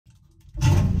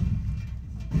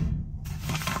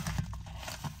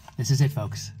This is it,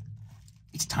 folks.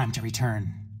 It's time to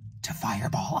return to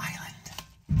Fireball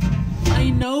Island.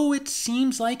 I know it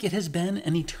seems like it has been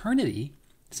an eternity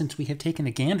since we have taken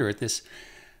a gander at this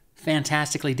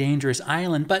fantastically dangerous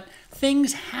island, but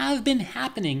things have been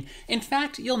happening. In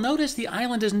fact, you'll notice the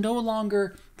island is no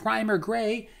longer primer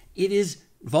gray, it is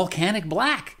volcanic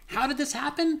black. How did this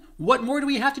happen? What more do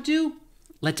we have to do?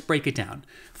 Let's break it down.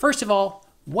 First of all,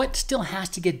 what still has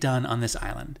to get done on this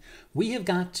island? We have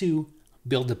got to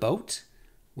build a boat,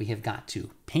 we have got to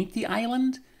paint the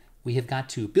island, we have got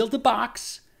to build a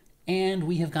box, and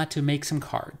we have got to make some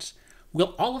cards.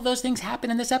 Will all of those things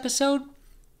happen in this episode?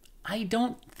 I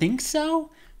don't think so.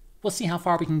 We'll see how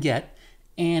far we can get.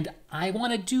 And I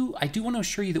do want to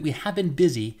assure you that we have been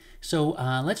busy. So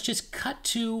let's just cut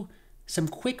to some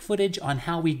quick footage on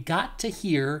how we got to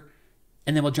here,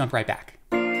 and then we'll jump right back.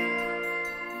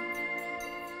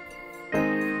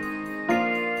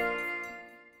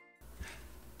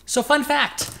 So fun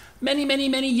fact,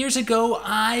 many years ago,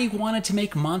 I wanted to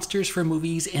make monsters for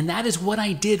movies, and that is what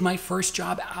I did. My first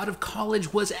job out of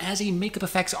college was as a makeup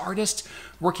effects artist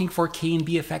working for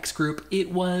K&B Effects Group.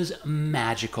 It was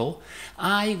magical.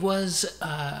 I was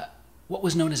what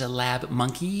was known as a lab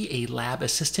monkey, a lab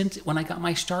assistant when I got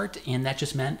my start, and that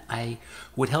just meant I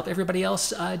would help everybody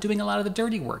else doing a lot of the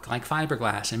dirty work, like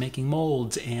fiberglass and making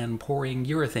molds and pouring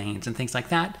urethanes and things like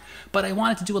that. But I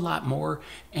wanted to do a lot more,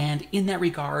 and in that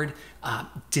regard,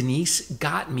 Denise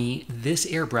got me this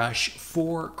airbrush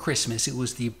for Christmas. It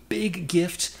was the big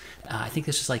gift. I think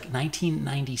this was like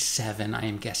 1997, I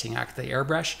am guessing, after the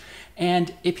airbrush,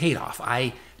 and it paid off.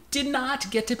 I did not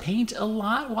get to paint a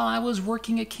lot while I was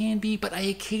working at K&B, but I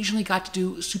occasionally got to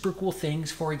do super cool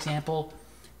things. For example,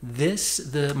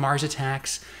 the Mars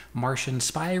Attacks Martian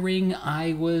spy ring,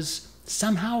 I was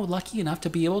somehow lucky enough to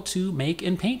be able to make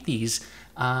and paint these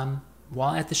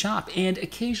while at the shop. And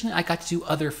occasionally I got to do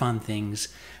other fun things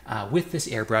with this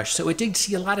airbrush. So it did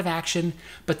see a lot of action,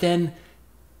 but then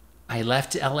I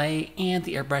left LA and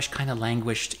the airbrush kind of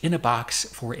languished in a box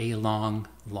for a long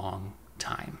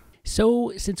time.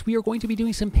 So since we are going to be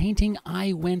doing some painting,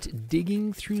 I went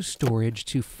digging through storage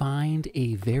to find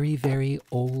a very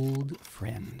old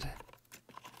friend.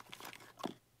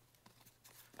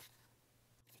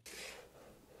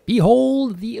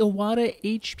 Behold the Iwata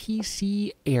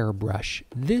HP-C airbrush.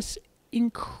 This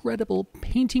incredible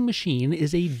painting machine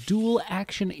is a dual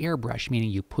action airbrush, meaning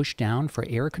you push down for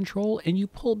air control and you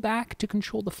pull back to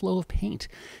control the flow of paint.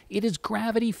 It is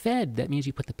gravity fed. That means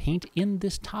you put the paint in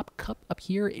this top cup up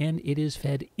here and it is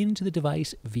fed into the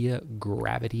device via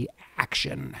gravity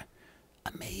action.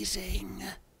 Amazing.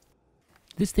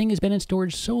 This thing has been in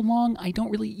storage so long, I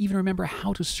don't really even remember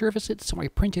how to service it, so I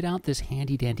printed out this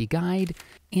handy-dandy guide.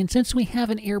 And since we have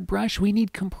an airbrush, we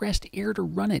need compressed air to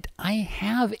run it. I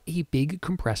have a big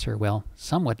compressor, well,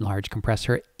 somewhat large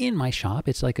compressor in my shop.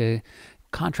 It's like a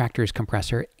contractor's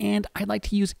compressor, and I'd like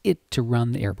to use it to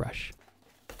run the airbrush.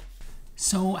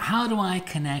 So how do I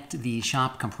connect the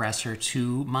shop compressor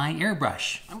to my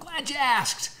airbrush? I'm glad you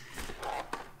asked.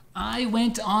 I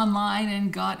went online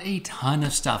and got a ton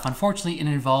of stuff. Unfortunately, it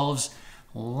involves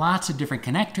lots of different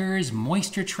connectors,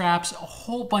 moisture traps, a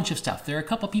whole bunch of stuff. There are a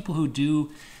couple people who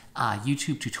do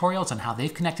YouTube tutorials on how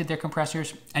they've connected their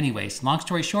compressors. Anyways, long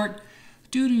story short,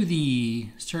 due to the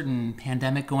certain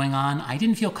pandemic going on, I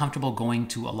didn't feel comfortable going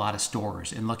to a lot of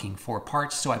stores and looking for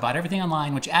parts, so I bought everything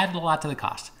online, which added a lot to the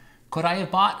cost. Could I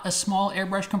have bought a small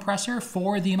airbrush compressor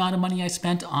for the amount of money I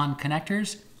spent on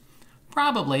connectors?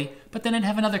 Probably, but then I'd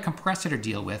have another compressor to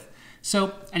deal with.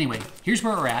 So anyway, here's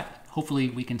where we're at. Hopefully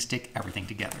we can stick everything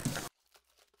together.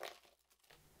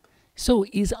 So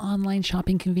is online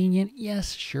shopping convenient?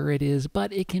 Yes, sure it is,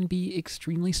 but it can be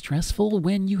extremely stressful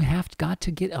when you have got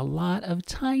to get a lot of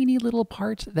tiny little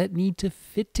parts that need to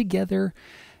fit together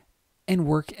and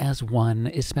work as one,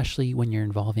 especially when you're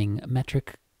involving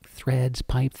metric threads,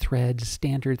 pipe threads,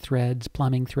 standard threads,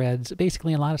 plumbing threads,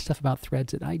 basically a lot of stuff about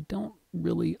threads that I don't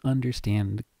really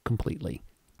understand completely.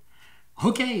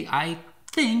 Okay, I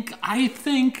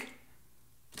think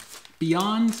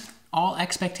beyond all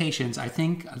expectations, I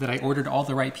think that I ordered all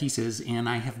the right pieces and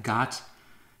I have got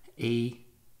a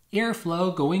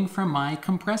airflow going from my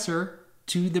compressor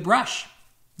to the brush.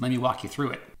 Let me walk you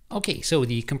through it. Okay, so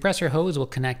the compressor hose will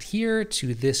connect here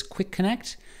to this quick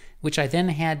connect, which I then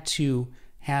had to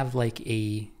have like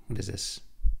a, what is this?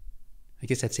 I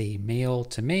guess that's a male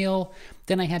to male.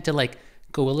 Then I had to like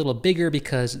go a little bigger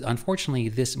because unfortunately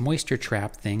this moisture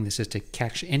trap thing, this is to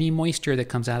catch any moisture that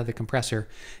comes out of the compressor,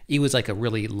 it was like a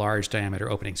really large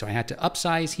diameter opening. So I had to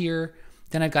upsize here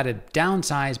Then I've got to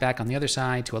downsize back on the other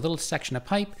side to a little section of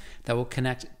pipe that will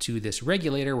connect to this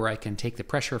regulator where I can take the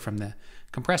pressure from the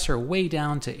compressor way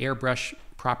down to airbrush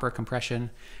proper compression.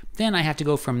 Then I have to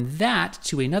go from that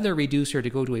to another reducer to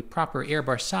go to a proper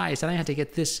airbrush size. And I have to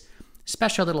get this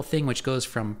special little thing which goes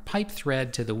from pipe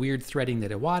thread to the weird threading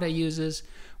that Iwata uses,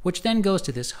 which then goes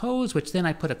to this hose, which then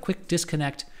I put a quick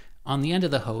disconnect on the end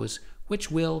of the hose, which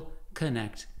will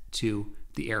connect to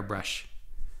the airbrush.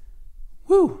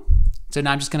 Woo! So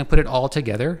now I'm just going to put it all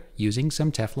together using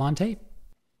some Teflon tape.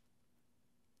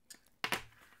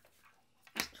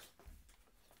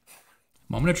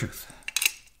 Moment of truth.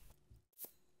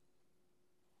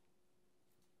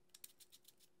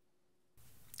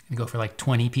 I'm going to go for like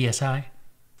 20 PSI.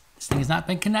 This thing has not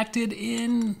been connected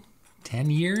in 10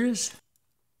 years.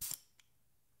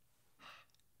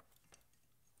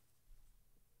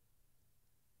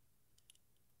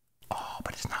 Oh,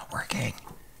 but it's not working.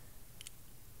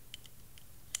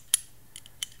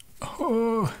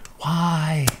 Oh,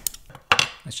 why?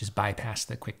 Let's just bypass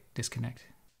the quick disconnect.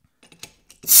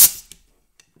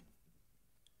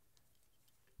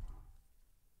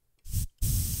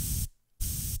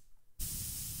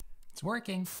 It's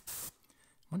working.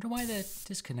 Wonder why the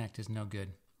disconnect is no good.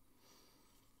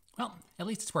 Well, at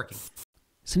least it's working.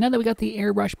 So now that we got the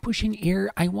airbrush pushing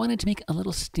air, I wanted to make a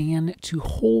little stand to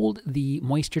hold the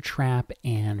moisture trap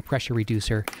and pressure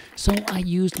reducer. So I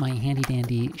used my handy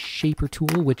dandy shaper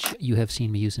tool, which you have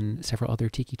seen me use in several other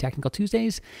Tiki Technical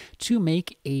Tuesdays, to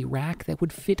make a rack that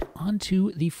would fit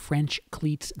onto the French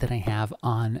cleats that I have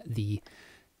on the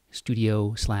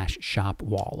studio/shop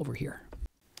wall over here.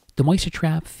 The moisture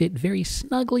trap fit very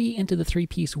snugly into the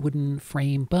 3-piece wooden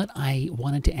frame, but I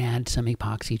wanted to add some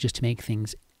epoxy just to make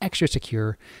things extra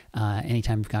secure.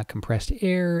 Anytime you've got compressed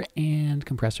air and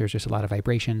compressors, there's a lot of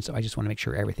vibration, so I just want to make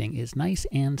sure everything is nice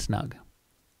and snug.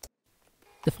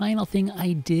 The final thing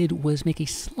I did was make a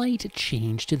slight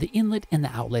change to the inlet and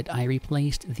the outlet. I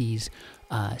replaced these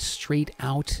straight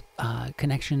out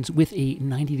connections with a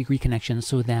 90-degree connection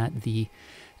so that the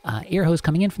air hose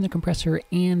coming in from the compressor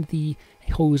and the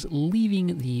hose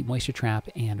leaving the moisture trap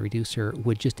and reducer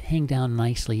would just hang down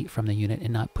nicely from the unit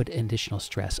and not put additional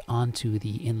stress onto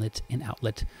the inlet and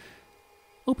outlet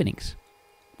openings.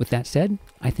 With that said,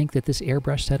 I think that this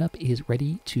airbrush setup is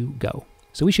ready to go.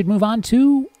 So we should move on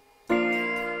to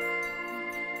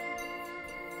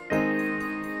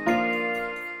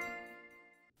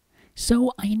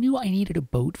So I knew I needed a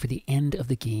boat for the end of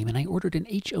the game, and I ordered an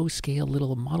HO scale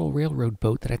little model railroad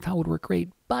boat that I thought would work great,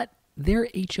 but their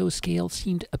HO scale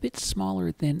seemed a bit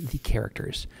smaller than the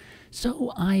characters.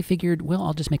 So I figured, well,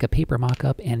 I'll just make a paper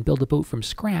mock-up and build a boat from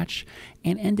scratch,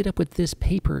 and ended up with this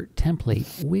paper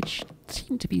template, which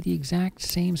seemed to be the exact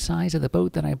same size of the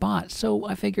boat that I bought. So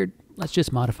I figured, let's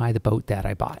just modify the boat that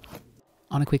I bought.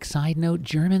 On a quick side note,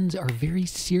 Germans are very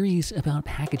serious about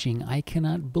packaging. I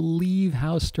cannot believe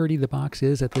how sturdy the box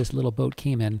is that this little boat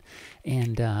came in,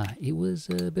 and it was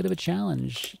a bit of a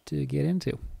challenge to get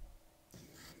into.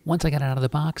 Once I got it out of the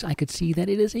box, I could see that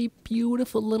it is a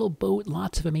beautiful little boat,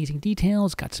 lots of amazing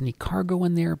details, got some neat cargo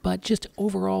in there, but just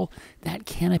overall, that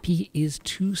canopy is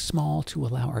too small to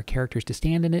allow our characters to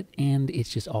stand in it, and it's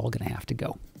just all gonna have to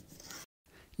go.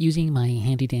 Using my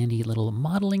handy-dandy little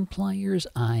modeling pliers,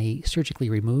 I surgically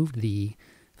removed the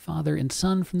father and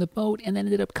son from the boat and then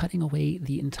ended up cutting away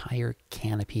the entire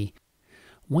canopy.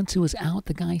 Once it was out,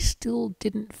 the guy still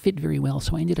didn't fit very well,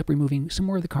 so I ended up removing some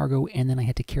more of the cargo, and then I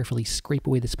had to carefully scrape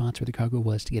away the spots where the cargo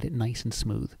was to get it nice and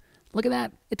smooth. Look at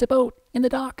that! It's a boat in the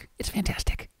dock! It's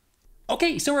fantastic!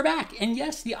 Okay, so we're back, and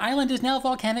yes, the island is now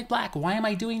volcanic black. Why am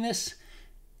I doing this?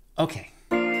 Okay.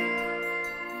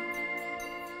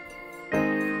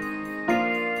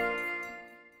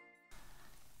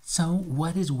 So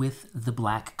what is with the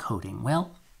black coating?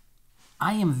 Well,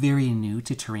 I am very new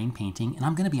to terrain painting, and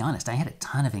I'm going to be honest, I had a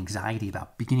ton of anxiety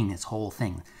about beginning this whole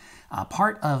thing.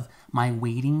 Part of my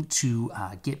waiting to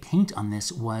get paint on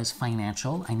this was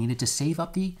financial. I needed to save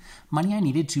up the money I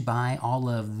needed to buy all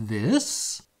of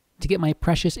this. To get my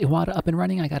precious Iwata up and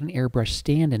running, I got an airbrush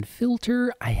stand and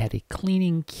filter. I had a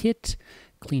cleaning kit,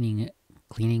 cleaning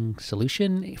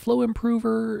solution, a flow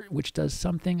improver, which does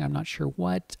something, I'm not sure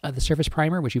what, the surface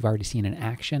primer, which you've already seen in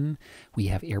action. We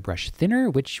have airbrush thinner,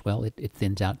 which, well, it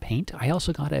thins out paint. I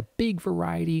also got a big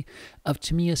variety of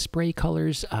Tamiya spray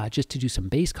colors, just to do some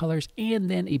base colors, and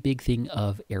then a big thing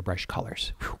of airbrush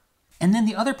colors. Whew. And then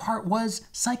the other part was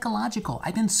psychological.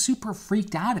 I've been super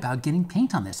freaked out about getting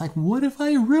paint on this. Like, what if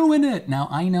I ruin it? Now,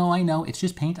 I know, it's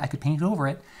just paint. I could paint over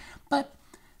it, but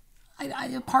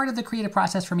part of the creative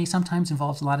process for me sometimes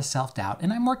involves a lot of self-doubt,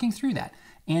 and I'm working through that.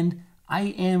 And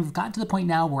I am gotten to the point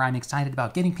now where I'm excited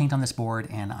about getting paint on this board,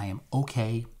 and I am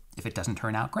okay if it doesn't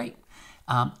turn out great.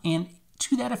 And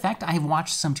to that effect, I have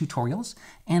watched some tutorials,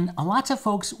 and lots of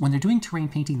folks, when they're doing terrain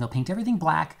painting, they'll paint everything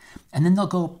black, and then they'll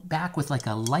go back with like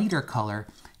a lighter color,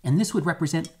 and this would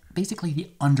represent basically the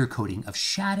undercoating of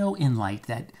shadow and light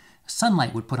that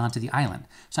sunlight would put onto the island.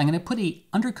 So I'm going to put a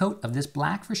undercoat of this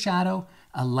black for shadow,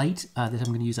 a light, that I'm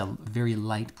going to use a very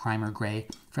light primer gray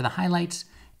for the highlights,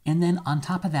 and then on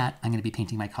top of that, I'm going to be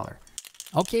painting my color.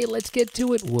 Okay, let's get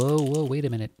to it. Whoa, wait a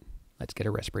minute. Let's get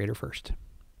a respirator first.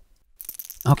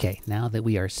 Okay, now that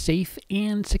we are safe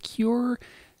and secure,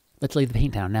 let's lay the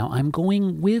paint down. Now I'm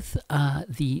going with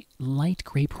the light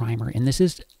gray primer, and this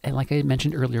is, like I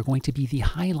mentioned earlier, going to be the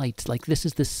highlights. Like this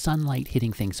is the sunlight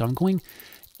hitting thing. So I'm going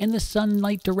in the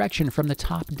sunlight direction from the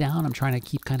top down. I'm trying to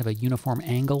keep kind of a uniform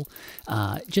angle.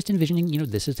 Just envisioning, you know,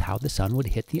 this is how the sun would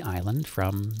hit the island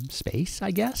from space,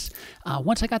 I guess.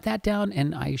 Once I got that down,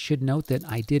 and I should note that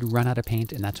I did run out of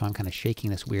paint, and that's why I'm kind of shaking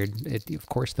this weird. Of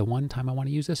course, the one time I want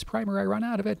to use this primer, I run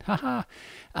out of it. Haha.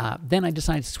 Then I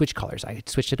decided to switch colors. I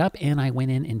switched it up, and I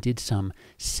went in and did some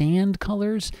sand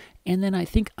colors, and then I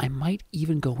think I might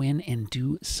even go in and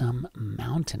do some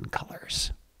mountain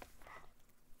colors.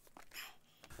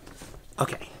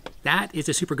 Okay, that is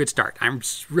a super good start. I'm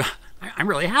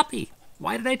really happy.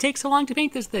 Why did I take so long to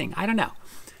paint this thing? I don't know.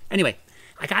 Anyway,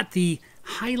 I got the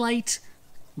highlight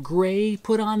gray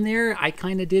put on there. I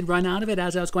kind of did run out of it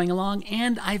as I was going along,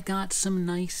 and I've got some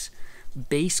nice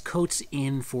base coats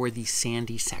in for the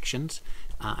sandy sections.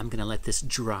 I'm going to let this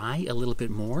dry a little bit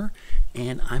more,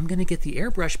 and I'm going to get the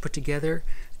airbrush put together,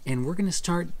 and we're going to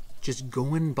start just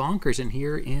going bonkers in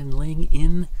here and laying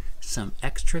in some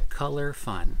extra color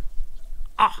fun.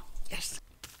 Ah, yes.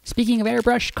 Speaking of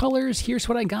airbrush colors, here's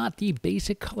what I got. The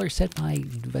basic color set by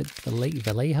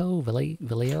Vallejo.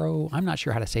 I'm not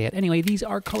sure how to say it. Anyway, these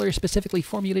are colors specifically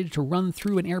formulated to run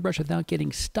through an airbrush without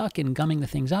getting stuck and gumming the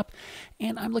things up.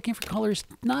 And I'm looking for colors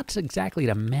not exactly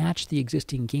to match the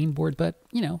existing game board, but,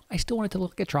 you know, I still want it to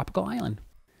look like a tropical island.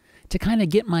 To kind of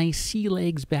get my sea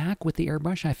legs back with the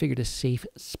airbrush, I figured a safe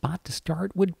spot to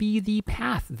start would be the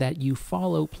path that you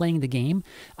follow playing the game.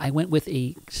 I went with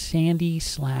a sandy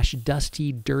 /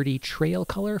 dusty, dirty trail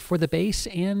color for the base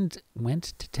and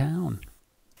went to town.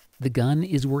 The gun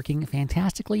is working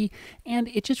fantastically, and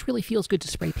it just really feels good to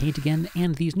spray paint again.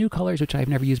 And these new colors, which I've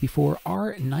never used before,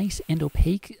 are nice and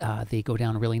opaque. They go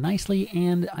down really nicely,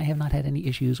 and I have not had any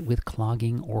issues with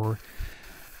clogging or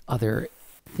other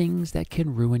things that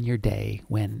can ruin your day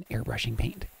when airbrushing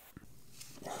paint.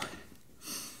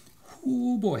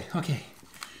 Oh boy, okay.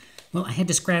 Well, I had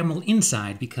to scramble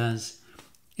inside because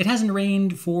it hasn't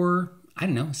rained for, I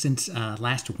don't know, since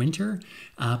last winter.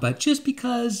 But just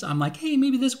because I'm like, hey,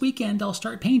 maybe this weekend I'll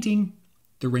start painting,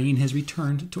 the rain has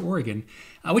returned to Oregon,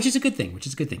 which is a good thing,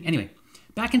 Anyway,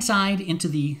 back inside into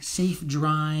the safe,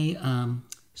 dry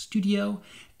studio,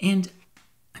 and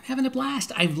I'm having a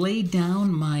blast. I've laid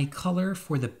down my color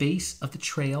for the base of the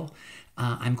trail.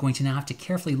 I'm going to now have to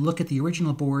carefully look at the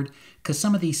original board because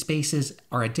some of these spaces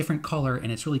are a different color and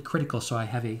it's really critical. So I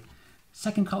have a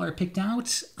second color picked out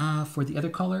for the other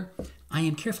color. I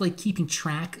am carefully keeping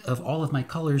track of all of my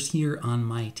colors here on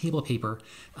my table paper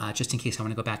just in case I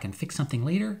want to go back and fix something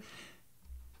later.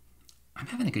 I'm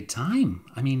having a good time.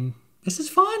 I mean, this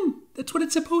is fun. That's what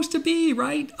it's supposed to be,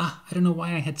 right? I don't know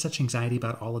why I had such anxiety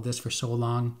about all of this for so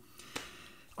long.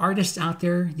 Artists out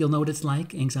there, you'll know what it's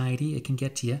like, anxiety. It can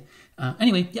get to you.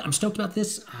 Anyway, yeah, I'm stoked about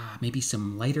this. Maybe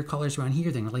some lighter colors around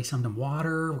here. Then lay some in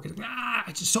water. We're gonna,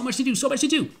 it's just so much to do, so much to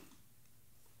do.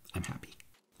 I'm happy.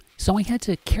 So I had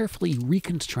to carefully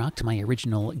reconstruct my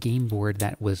original game board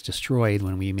that was destroyed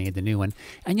when we made the new one.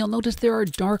 And you'll notice there are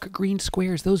dark green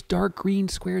squares. Those dark green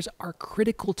squares are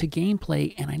critical to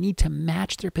gameplay, and I need to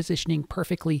match their positioning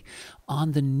perfectly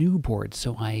on the new board.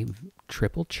 So I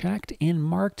triple checked and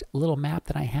marked a little map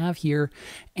that I have here,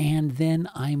 and then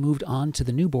I moved on to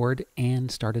the new board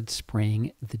and started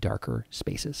spraying the darker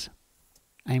spaces.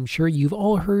 I'm sure you've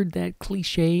all heard that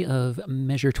cliche of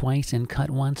measure twice and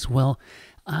cut once. Well,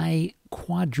 I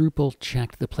quadruple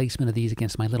checked the placement of these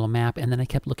against my little map, and then I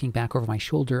kept looking back over my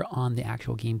shoulder on the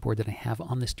actual game board that I have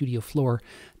on the studio floor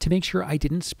to make sure I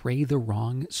didn't spray the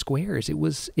wrong squares.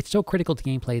 It's so critical to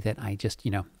gameplay that I just,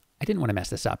 I didn't want to mess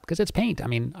this up because it's paint. I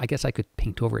mean, I guess I could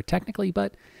paint over it technically,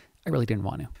 but I really didn't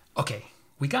want to. Okay,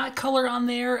 we got color on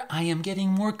there. I am getting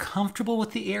more comfortable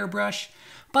with the airbrush,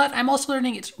 but I'm also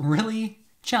learning it's really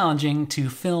challenging to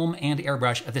film and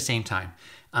airbrush at the same time.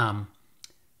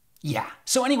 Yeah.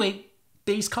 So anyway,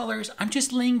 base colors, I'm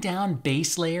just laying down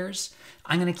base layers.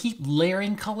 I'm gonna keep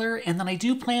layering color, and then I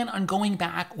do plan on going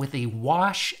back with a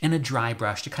wash and a dry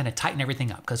brush to kind of tighten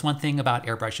everything up, because one thing about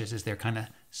airbrushes is they're kind of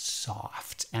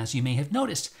soft, as you may have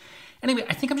noticed. Anyway,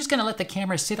 I think I'm just gonna let the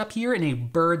camera sit up here in a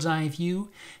bird's eye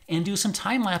view and do some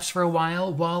time lapse for a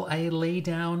while I lay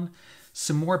down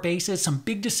some more bases. Some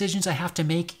big decisions I have to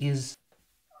make is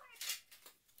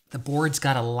the board's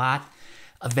got a lot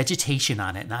of vegetation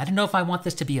on it. And I don't know if I want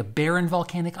this to be a barren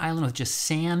volcanic island with just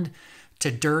sand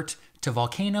to dirt to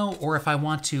volcano, or if I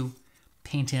want to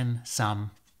paint in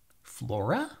some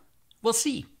flora. We'll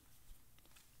see.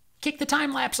 Kick the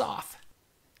time lapse off.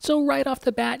 So right off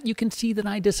the bat, you can see that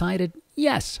I decided,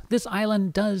 yes, this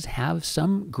island does have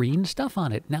some green stuff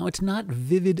on it. Now, it's not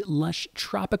vivid, lush,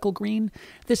 tropical green.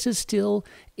 This is still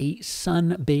a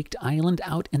sun-baked island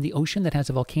out in the ocean that has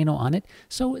a volcano on it.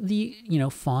 So the,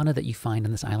 fauna that you find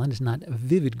on this island is not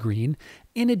vivid green.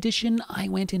 In addition, I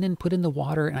went in and put in the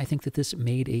water, and I think that this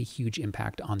made a huge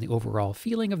impact on the overall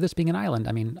feeling of this being an island.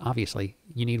 I mean, obviously,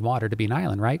 you need water to be an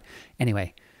island, right?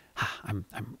 Anyway, I'm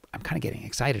kind of getting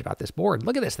excited about this board.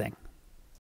 Look at this thing.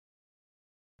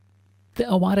 The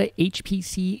Iwata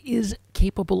HP-C is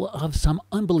capable of some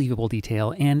unbelievable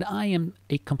detail, and I am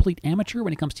a complete amateur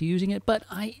when it comes to using it, but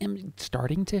I am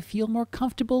starting to feel more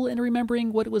comfortable in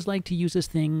remembering what it was like to use this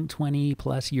thing 20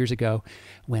 plus years ago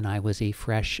when I was a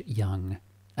fresh, young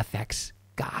effects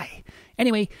guy.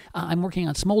 Anyway, I'm working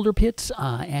on smolder pits,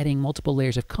 adding multiple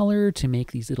layers of color to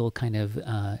make these little kind of,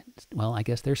 well, I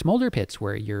guess they're smolder pits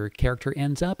where your character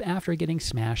ends up after getting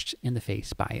smashed in the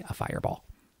face by a fireball.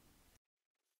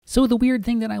 So the weird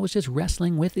thing that I was just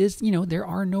wrestling with is, there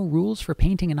are no rules for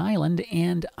painting an island,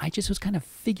 and I just was kind of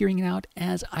figuring it out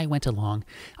as I went along.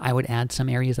 I would add some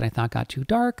areas that I thought got too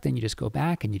dark, then you just go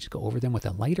back and you just go over them with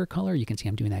a lighter color. You can see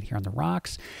I'm doing that here on the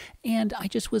rocks. And I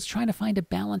just was trying to find a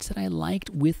balance that I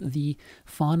liked with the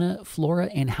fauna, flora,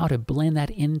 and how to blend that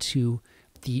into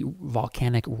the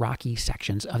volcanic rocky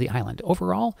sections of the island.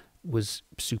 Overall, was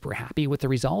super happy with the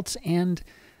results, and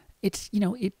it's,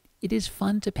 it is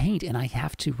fun to paint, and I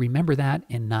have to remember that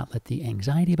and not let the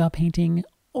anxiety about painting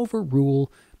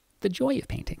overrule the joy of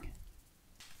painting.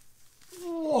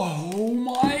 Oh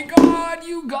my God,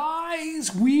 you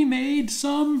guys, we made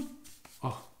some...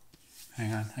 Oh,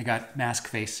 hang on, I got mask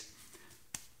face.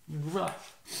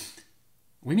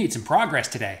 We made some progress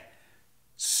today.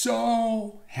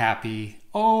 So happy.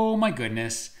 Oh my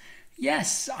goodness.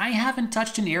 Yes, I haven't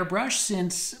touched an airbrush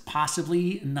since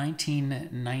possibly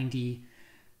 1990.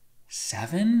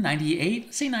 98,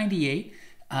 let's say 98.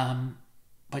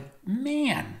 But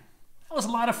man, that was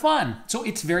a lot of fun. So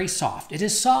it's very soft. It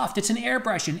is soft. It's an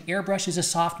airbrush. An airbrush is a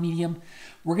soft medium.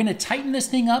 We're going to tighten this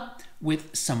thing up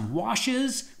with some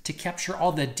washes to capture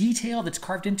all the detail that's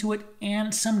carved into it,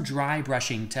 and some dry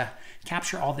brushing to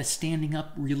capture all the standing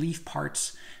up relief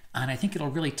parts. And I think it'll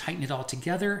really tighten it all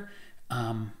together.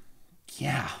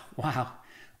 Yeah, wow.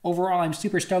 Overall, I'm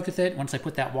super stoked with it. Once I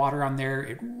put that water on there,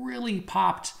 it really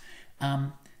popped.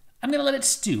 I'm going to let it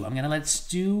stew.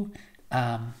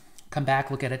 Come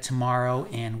back, look at it tomorrow,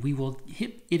 and we will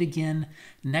hit it again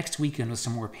next weekend with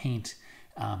some more paint.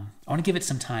 I want to give it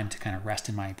some time to kind of rest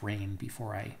in my brain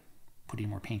before I put any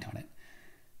more paint on it.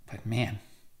 But man,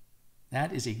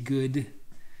 that is a good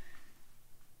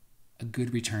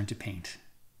return to paint.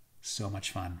 So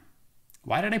much fun.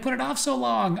 Why did I put it off so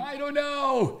long? I don't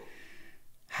know.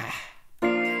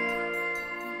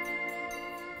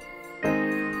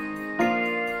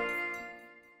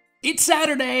 It's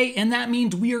Saturday, and that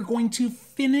means we are going to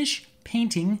finish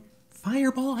painting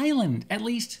Fireball Island. At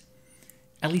least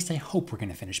I hope we're going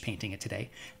to finish painting it today.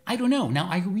 I don't know. Now,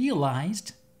 I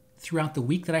realized throughout the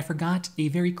week that I forgot a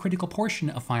very critical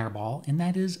portion of Fireball, and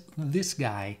that is this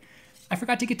guy. I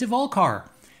forgot to get to Volcar.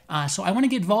 So I want to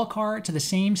get Volcar to the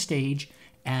same stage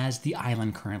as the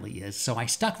island currently is. So I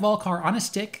stuck Volcar on a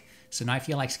stick, so now I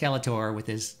feel like Skeletor with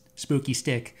his spooky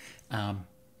stick.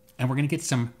 And we're going to get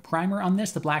some primer on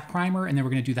this, the black primer, and then we're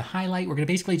going to do the highlight. We're going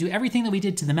to basically do everything that we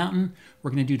did to the mountain,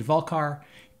 we're going to do to Volcar,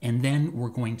 and then we're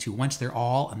going to, once they're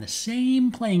all on the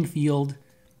same playing field,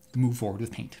 move forward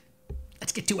with paint.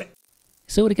 Let's get to it.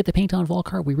 So to get the paint on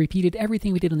Volcar, we repeated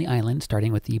everything we did on the island,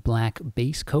 starting with the black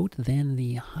base coat, then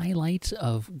the highlights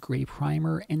of gray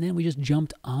primer, and then we just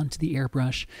jumped onto the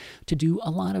airbrush to do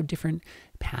a lot of different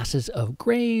passes of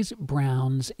grays,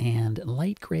 browns, and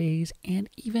light grays, and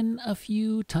even a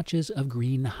few touches of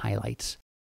green highlights.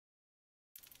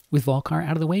 With Volcar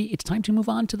out of the way, it's time to move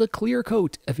on to the clear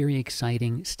coat, a very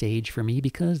exciting stage for me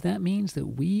because that means that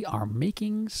we are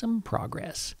making some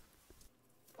progress.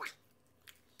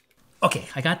 Okay,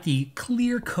 I got the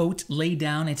clear coat laid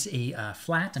down. It's a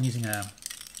flat. I'm using a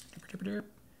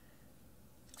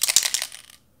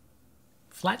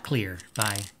Flat Clear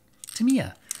by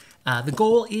Tamiya. The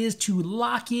goal is to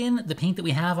lock in the paint that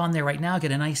we have on there right now,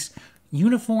 get a nice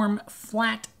uniform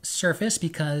flat surface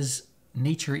because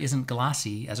nature isn't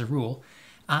glossy as a rule.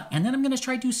 And then I'm going to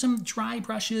try to do some dry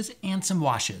brushes and some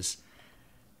washes.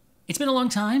 It's been a long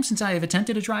time since I have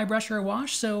attempted a dry brush or a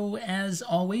wash, so as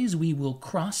always, we will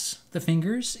cross the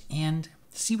fingers and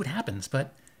see what happens,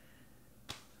 but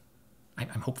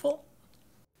I'm hopeful.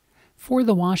 For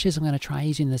the washes, I'm going to try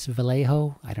using this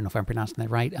Vallejo, I don't know if I'm pronouncing that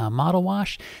right, model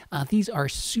wash. These are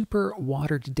super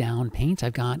watered down paints.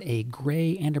 I've got a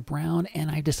gray and a brown, and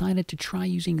I've decided to try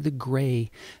using the gray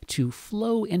to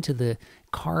flow into the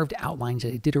carved outlines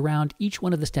that I did around each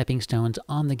one of the stepping stones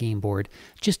on the game board,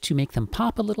 just to make them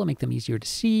pop a little, make them easier to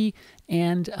see,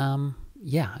 and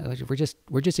yeah,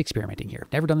 we're just experimenting here.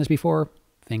 Never done this before.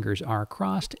 Fingers are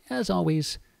crossed. As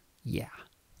always, yeah.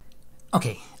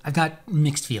 Okay, I've got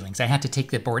mixed feelings. I had to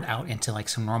take the board out into like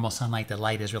some normal sunlight. The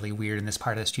light is really weird in this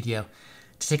part of the studio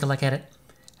to take a look at it.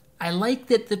 I like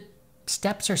that the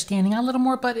steps are standing out a little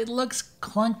more, but it looks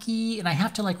clunky, and I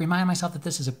have to like remind myself that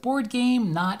this is a board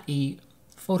game, not a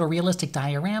photorealistic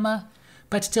diorama,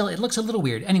 but still it looks a little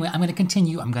weird. Anyway, I'm going to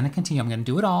continue. I'm going to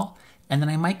do it all, and then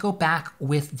I might go back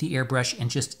with the airbrush and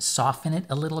just soften it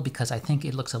a little because I think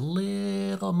it looks a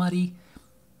little muddy.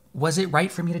 Was it right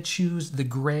for me to choose the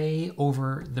gray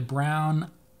over the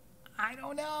brown? I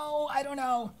don't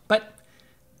know. But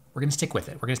we're going to stick with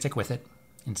it. We're going to stick with it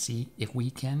and see if we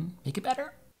can make it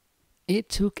better. It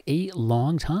took a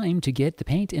long time to get the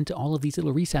paint into all of these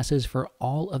little recesses for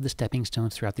all of the stepping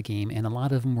stones throughout the game, and a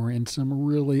lot of them were in some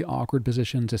really awkward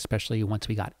positions, especially once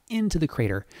we got into the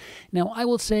crater. Now, I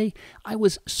will say I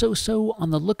was so-so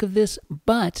on the look of this,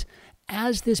 but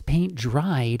as this paint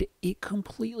dried, it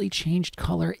completely changed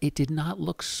color. It did not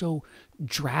look so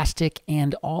drastic,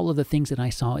 and all of the things that I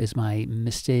saw as my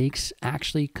mistakes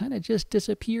actually kind of just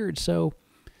disappeared. So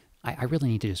I really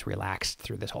need to just relax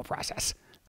through this whole process.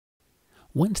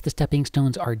 Once the stepping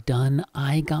stones are done,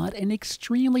 I got an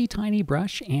extremely tiny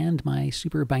brush and my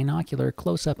super binocular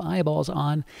close-up eyeballs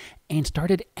on and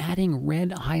started adding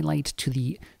red highlights to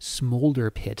the smolder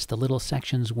pits, the little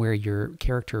sections where your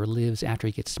character lives after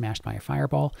he gets smashed by a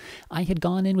fireball. I had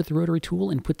gone in with the rotary tool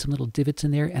and put some little divots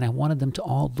in there, and I wanted them to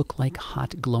all look like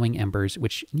hot glowing embers,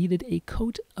 which needed a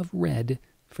coat of red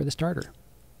for the starter.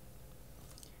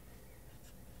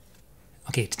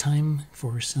 Okay, it's time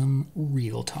for some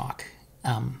real talk.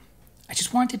 I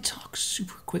just wanted to talk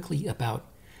super quickly about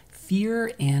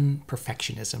fear and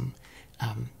perfectionism.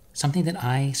 Something that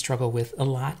I struggle with a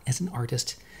lot as an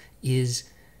artist is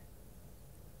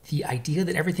the idea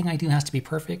that everything I do has to be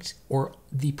perfect, or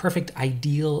the perfect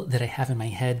ideal that I have in my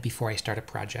head before I start a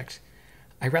project.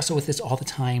 I wrestle with this all the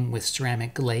time with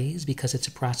ceramic glaze because it's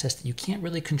a process that you can't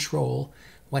really control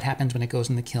what happens when it goes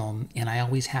in the kiln, and I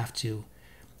always have to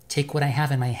take what I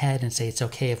have in my head and say it's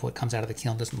okay if what comes out of the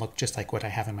kiln doesn't look just like what I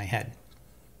have in my head.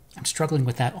 I'm struggling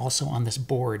with that also on this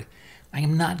board. I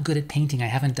am not good at painting. I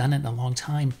haven't done it in a long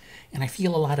time, and I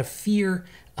feel a lot of fear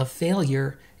of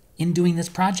failure in doing this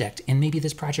project, and maybe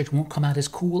this project won't come out as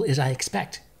cool as I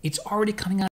expect. It's already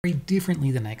coming out very differently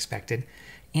than I expected,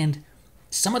 and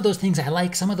some of those things I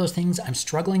like, some of those things I'm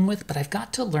struggling with, but I've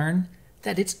got to learn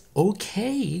that it's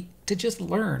okay to just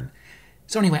learn.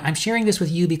 So anyway, I'm sharing this with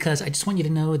you because I just want you to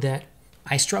know that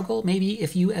I struggle. Maybe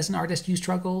if you as an artist, you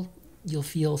struggle, you'll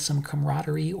feel some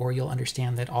camaraderie, or you'll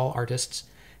understand that all artists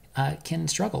can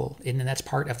struggle, and that's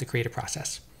part of the creative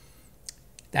process.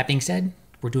 That being said,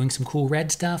 we're doing some cool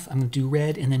red stuff. I'm going to do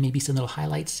red and then maybe some little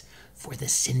highlights for the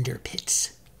cinder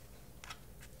pits.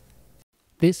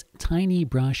 This tiny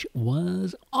brush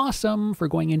was awesome for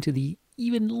going into the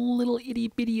even little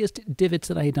itty-bittiest divots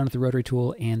that I had done with the rotary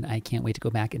tool, and I can't wait to go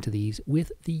back into these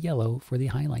with the yellow for the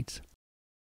highlights.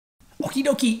 Okie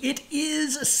dokie, it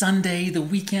is Sunday. The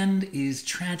weekend is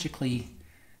tragically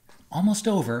almost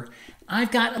over.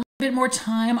 I've got a little bit more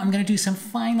time. I'm going to do some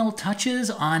final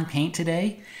touches on paint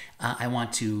today. I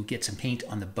want to get some paint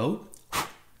on the boat. A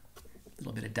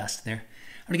little bit of dust there.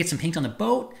 I'm going to get some paint on the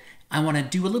boat. I want to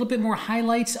do a little bit more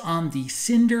highlights on the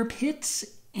cinder pits,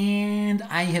 and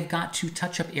I have got to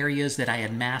touch up areas that I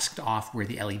had masked off where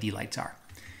the LED lights are.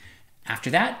 After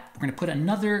that, we're going to put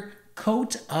another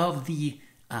coat of the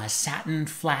satin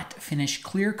flat finish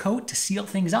clear coat to seal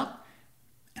things up.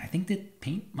 And I think that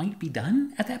paint might be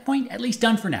done at that point, at least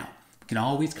done for now. We can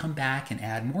always come back and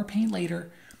add more paint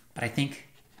later, but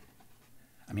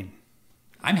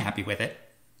I'm happy with it.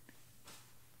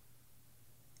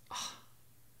 Oh,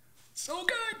 so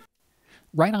good.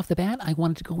 Right off the bat, I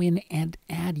wanted to go in and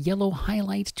add yellow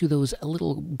highlights to those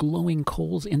little glowing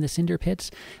coals in the cinder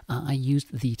pits. I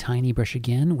used the tiny brush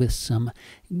again with some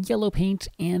yellow paint,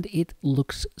 and it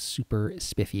looks super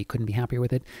spiffy. Couldn't be happier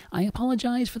with it. I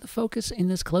apologize for the focus in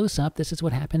this close-up. This is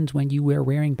what happens when you are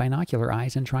wearing binocular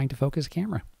eyes and trying to focus a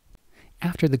camera.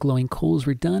 After the glowing coals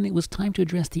were done, it was time to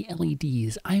address the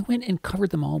LEDs. I went and covered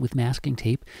them all with masking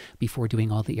tape before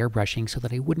doing all the airbrushing so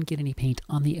that I wouldn't get any paint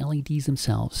on the LEDs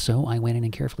themselves. So I went in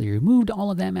and carefully removed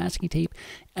all of that masking tape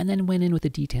and then went in with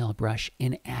a detail brush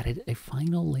and added a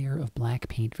final layer of black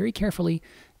paint very carefully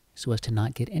so as to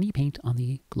not get any paint on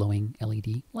the glowing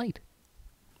LED light.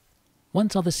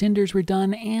 Once all the cinders were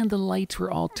done and the lights were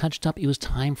all touched up, it was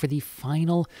time for the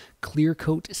final clear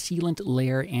coat sealant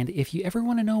layer. And if you ever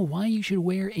want to know why you should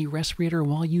wear a respirator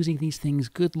while using these things,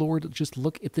 good Lord, just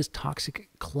look at this toxic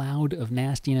cloud of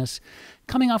nastiness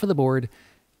coming off of the board.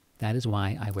 That is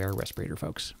why I wear a respirator,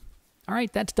 folks. All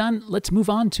right, that's done. Let's move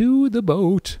on to the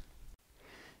boat.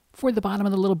 For the bottom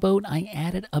of the little boat, I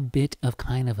added a bit of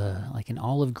kind of like an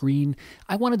olive green.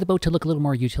 I wanted the boat to look a little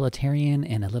more utilitarian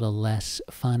and a little less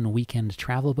fun weekend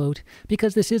travel boat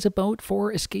because this is a boat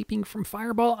for escaping from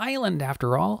Fireball Island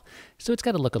after all. So it's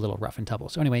got to look a little rough and tumble.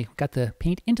 So anyway, got the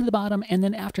paint into the bottom, and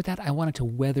then after that I wanted to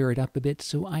weather it up a bit.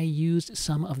 So I used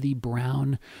some of the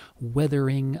brown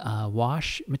weathering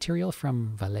wash material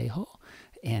from Vallejo.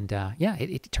 And yeah,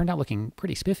 it turned out looking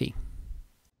pretty spiffy.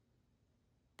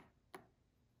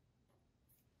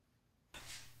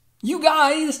 You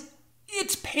guys,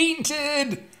 it's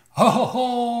painted!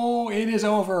 Oh, it is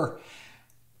over.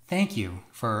 Thank you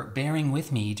for bearing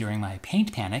with me during my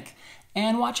paint panic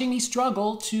and watching me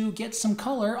struggle to get some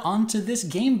color onto this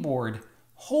game board.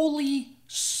 Holy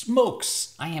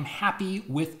smokes, I am happy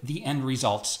with the end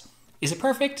results. Is it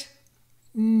perfect?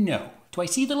 No. Do I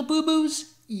see little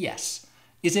boo-boos? Yes.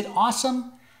 Is it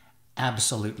awesome?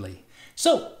 Absolutely.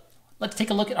 So, let's take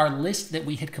a look at our list that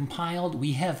we had compiled.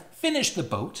 We have finished the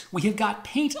boat. We have got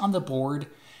paint on the board,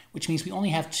 which means we only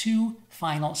have 2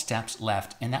 final steps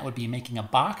left, and that would be making a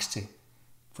box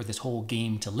for this whole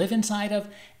game to live inside of,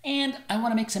 and I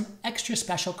want to make some extra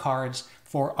special cards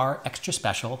for our extra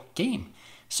special game.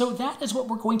 So that is what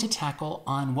we're going to tackle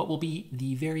on what will be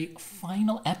the very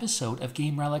final episode of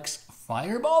Game Relics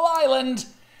Fireball Island.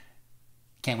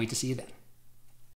 Can't wait to see you then.